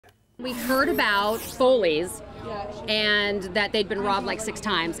We heard about Foley's and that they'd been robbed like 6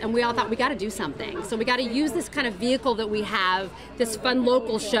 times, and we all thought we got to do something. So we got to use this kind of vehicle that we have, this fun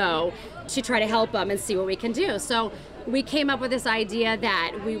local show, to try to help them and see what we can do. So we came up with this idea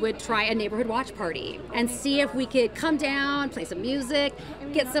that we would try a neighborhood watch party and see if we could come down, play some music,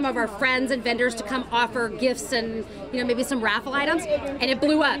 get some of our friends and vendors to come offer gifts and maybe some raffle items, and it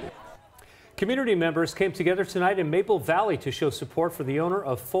blew up. Community members came together tonight in Maple Valley to show support for the owner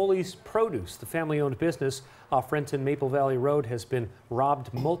of Foley's Produce. The family-owned business off Renton Maple Valley Road has been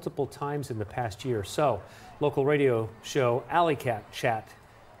robbed multiple times in the past year. So, local radio show Alley Cat Chat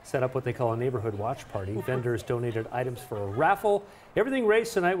set up what they call a neighborhood watch party. Vendors donated items for a raffle. Everything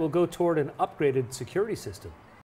raised tonight will go toward an upgraded security system.